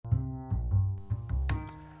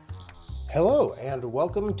Hello, and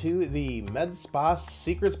welcome to the Med Spa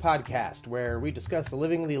Secrets Podcast, where we discuss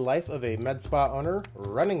living the life of a med spa owner,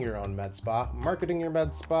 running your own med spa, marketing your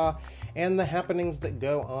med spa, and the happenings that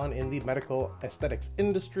go on in the medical aesthetics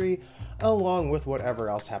industry, along with whatever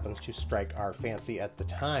else happens to strike our fancy at the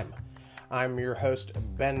time. I'm your host,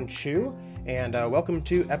 Ben Chu, and welcome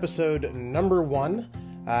to episode number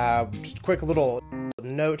 1. Just a quick little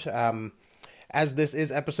note. As this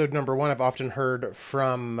is episode number 1, I've often heard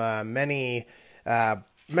from many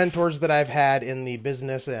mentors that I've had in the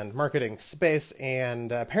business and marketing space,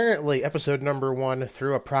 and apparently episode number 1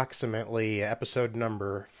 through approximately episode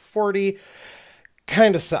number 40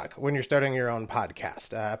 kind of suck when you're starting your own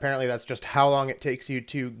podcast. Apparently that's just how long it takes you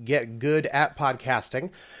to get good at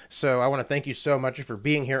podcasting. So I want to thank you so much for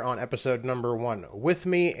being here on episode number 1 with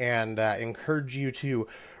me, and encourage you to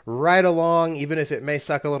ride along, even if it may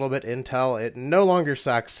suck a little bit, until it no longer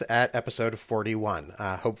sucks at episode 41.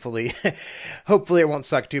 Hopefully it won't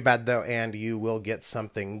suck too bad though, and you will get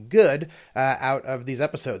something good out of these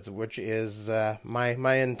episodes, which is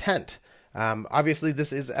my intent. Obviously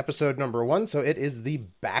this is episode number 1, so it is the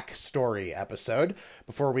backstory episode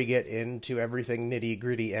before we get into everything nitty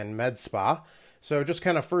gritty and med spa. So just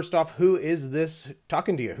kind of first off, who is this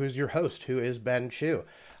talking to you? Who's your host? Who is Ben Chu?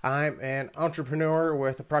 I'm an entrepreneur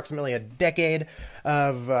with approximately a decade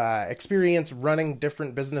of experience running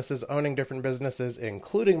different businesses, owning different businesses,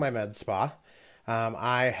 including my med spa.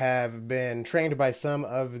 I have been trained by some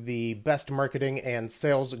of the best marketing and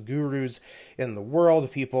sales gurus in the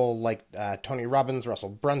world, people like Tony Robbins, Russell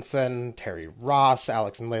Brunson, Terry Ross,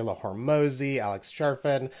 Alex and Layla Hormozi, Alex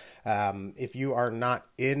Sharfin. If you are not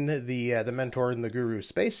in the mentor and the guru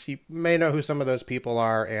space, you may know who some of those people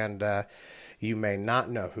are, and you may not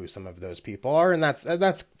know who some of those people are, and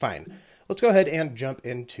that's fine. Let's go ahead and jump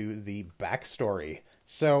into the backstory.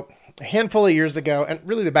 So a handful of years ago, and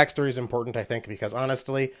really the backstory is important, I think, because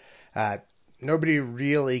honestly, nobody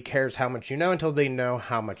really cares how much you know until they know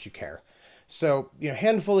how much you care. So, a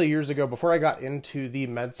handful of years ago, before I got into the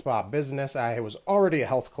med spa business, I was already a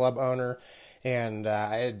health club owner, and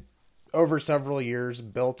I had, over several years,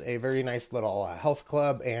 built a very nice little health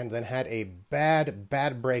club, and then had a bad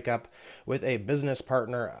breakup with a business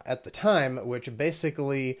partner at the time, which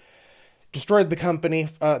basically destroyed the company,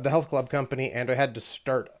 the health club company, and I had to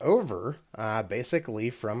start over, basically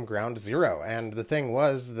from ground zero. And the thing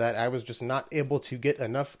was that I was just not able to get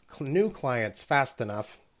enough new clients fast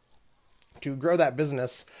enough to grow that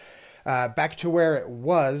business back to where it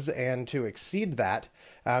was and to exceed that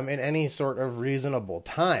in any sort of reasonable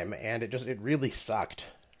time. And it really sucked,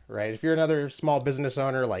 right? If you're another small business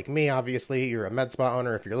owner like me, obviously you're a med spa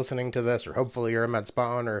owner if you're listening to this, or hopefully you're a med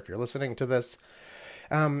spa owner if you're listening to this.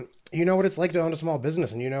 You know what it's like to own a small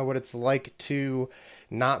business, and you know what it's like to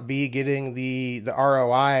not be getting the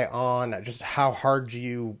ROI on just how hard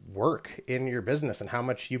you work in your business and how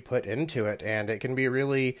much you put into it. And it can be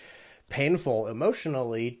really painful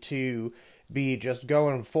emotionally to be just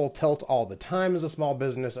going full tilt all the time as a small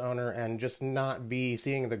business owner and just not be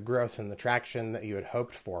seeing the growth and the traction that you had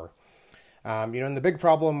hoped for. And the big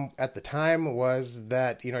problem at the time was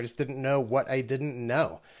that, I just didn't know what I didn't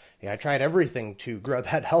know. I tried everything to grow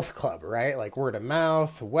that health club, right? Like word of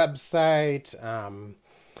mouth, website,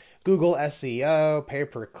 Google SEO,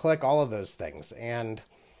 pay-per-click, all of those things. And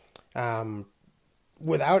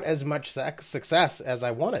without as much success as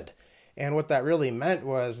I wanted. And what that really meant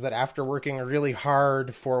was that after working really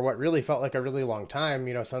hard for what really felt like a really long time,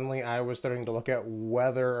 suddenly I was starting to look at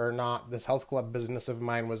whether or not this health club business of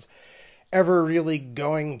mine was ever really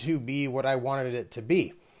going to be what I wanted it to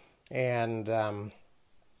be. And,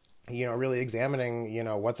 really examining,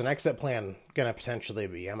 what's an exit plan going to potentially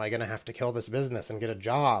be? Am I going to have to kill this business and get a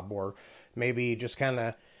job? Or maybe just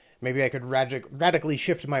maybe I could radically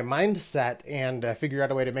shift my mindset and figure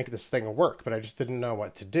out a way to make this thing work, but I just didn't know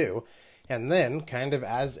what to do. And then, kind of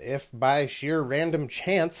as if by sheer random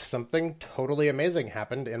chance, something totally amazing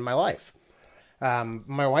happened in my life.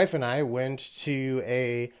 My wife and I went to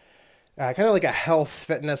a kind of like a health,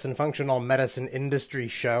 fitness, and functional medicine industry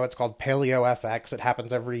show. It's called Paleo FX. It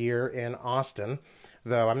happens every year in Austin,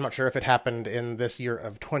 though I'm not sure if it happened in this year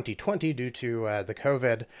of 2020 due to the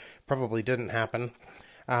COVID. Probably didn't happen.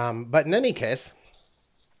 But in any case,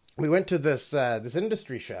 we went to this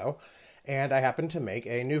industry show, and I happened to make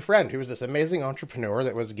a new friend who was this amazing entrepreneur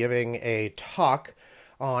that was giving a talk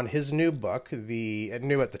on his new book, the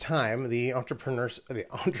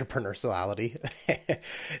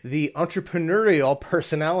entrepreneurial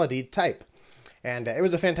personality type. And it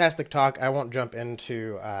was a fantastic talk. I won't jump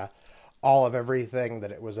into all of everything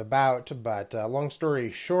that it was about, but long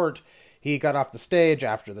story short, he got off the stage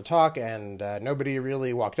after the talk, and nobody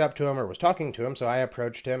really walked up to him or was talking to him, so I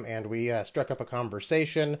approached him, and we struck up a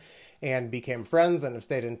conversation and became friends and have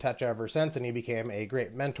stayed in touch ever since, and he became a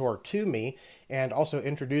great mentor to me and also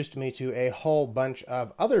introduced me to a whole bunch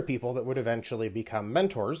of other people that would eventually become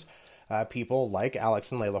mentors. People like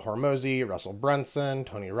Alex and Layla Hormozi, Russell Brunson,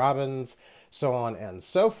 Tony Robbins, so on and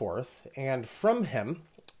so forth. And from him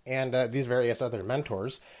and these various other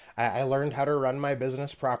mentors, I learned how to run my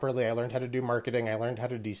business properly. I learned how to do marketing. I learned how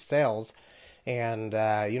to do sales. And,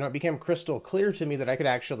 it became crystal clear to me that I could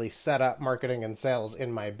actually set up marketing and sales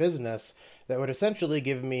in my business that would essentially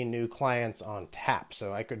give me new clients on tap.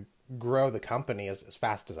 So I could grow the company as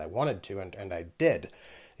fast as I wanted to, and I did.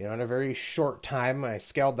 In a very short time, I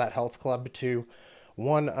scaled that health club to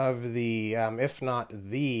one of the, if not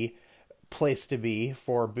the place to be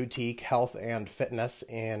for boutique health and fitness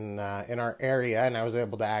in our area, and I was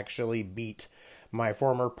able to actually beat my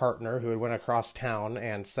former partner who had went across town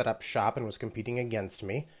and set up shop and was competing against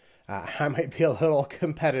me. I might be a little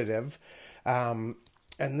competitive. And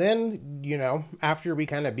then, after we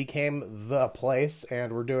kind of became the place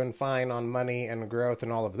and we're doing fine on money and growth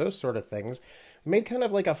and all of those sort of things, made kind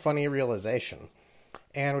of like a funny realization.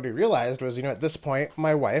 And what we realized was, at this point,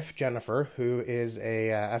 my wife, Jennifer, who is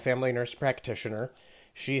a family nurse practitioner,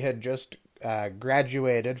 she had just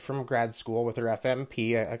graduated from grad school with her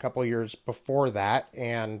FMP a couple years before that.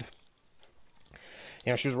 And,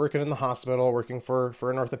 she was working in the hospital, working for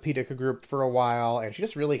an orthopedic group for a while. And she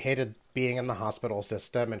just really hated being in the hospital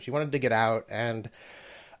system. And she wanted to get out and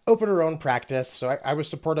open her own practice. So I was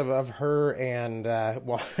supportive of her, and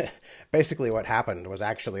basically what happened was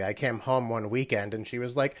actually I came home one weekend and she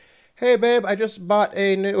was like, "Hey babe, I just bought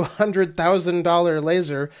a new $100,000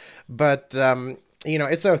 laser, but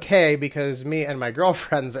it's okay because me and my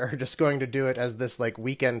girlfriends are just going to do it as this like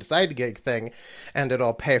weekend side gig thing, and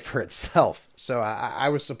it'll pay for itself." So I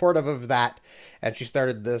was supportive of that, and she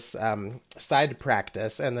started this side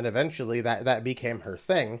practice, and then eventually that became her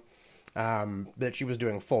thing. That she was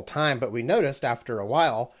doing full time, but we noticed after a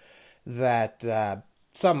while that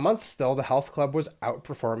some months still the health club was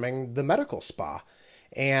outperforming the medical spa.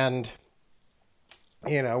 And,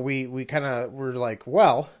 we kind of were like,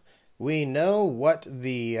 well, we know what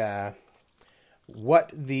the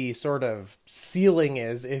sort of ceiling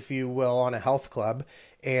is, if you will, on a health club.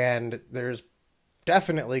 And there's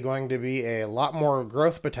definitely going to be a lot more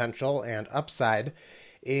growth potential and upside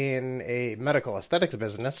in a medical aesthetics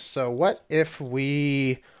business. So what if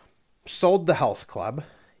we sold the health club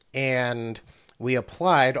and we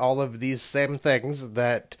applied all of these same things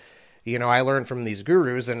that, I learned from these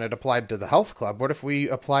gurus and it applied to the health club? What if we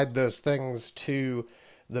applied those things to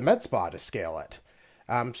the med spa to scale it?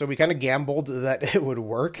 So we kind of gambled that it would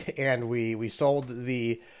work, and we sold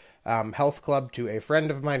the health club to a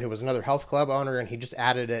friend of mine who was another health club owner, and he just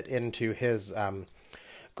added it into his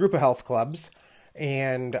group of health clubs.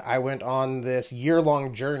 And I went on this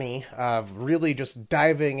year-long journey of really just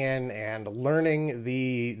diving in and learning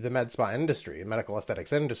the med spa industry, medical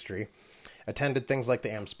aesthetics industry. Attended things like the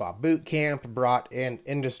AmSpa boot camp, brought in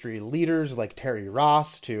industry leaders like Terry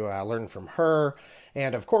Ross to learn from her.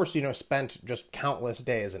 And of course, spent just countless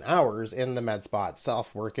days and hours in the med spa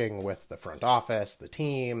itself, working with the front office, the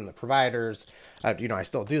team, the providers. I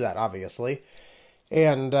still do that, obviously.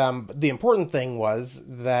 And the important thing was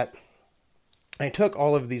that I took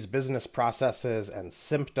all of these business processes and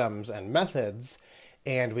symptoms and methods,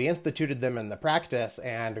 and we instituted them in the practice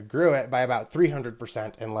and grew it by about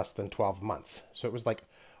 300% in less than 12 months. So it was like,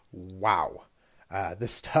 wow,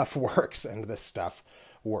 this stuff works, and this stuff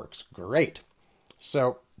works great.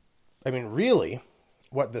 So, really,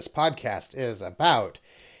 what this podcast is about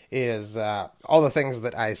is all the things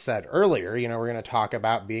that I said earlier. We're going to talk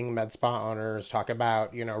about being med spa owners, talk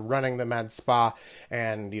about, running the med spa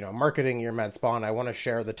and, marketing your med spa. And I want to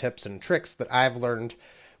share the tips and tricks that I've learned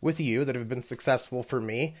with you that have been successful for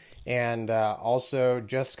me, and also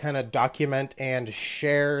just kind of document and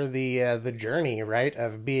share the journey, right,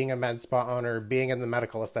 of being a med spa owner, being in the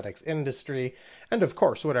medical aesthetics industry, and of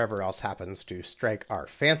course, whatever else happens to strike our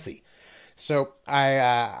fancy. So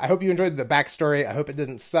I hope you enjoyed the backstory. I hope it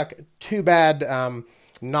didn't suck too bad.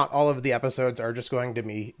 Not all of the episodes are just going to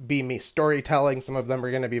be me storytelling. Some of them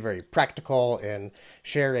are going to be very practical in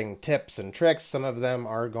sharing tips and tricks. Some of them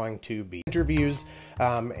are going to be interviews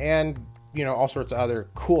and, all sorts of other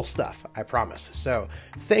cool stuff, I promise. So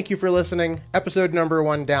thank you for listening. Episode number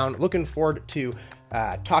 1 down. Looking forward to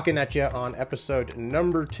talking at you on episode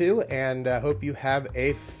number 2, and hope you have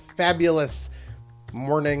a fabulous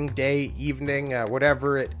morning, day, evening,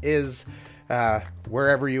 whatever it is,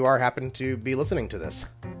 wherever you are happen to be listening to this.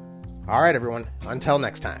 All right, everyone, until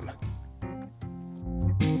next time.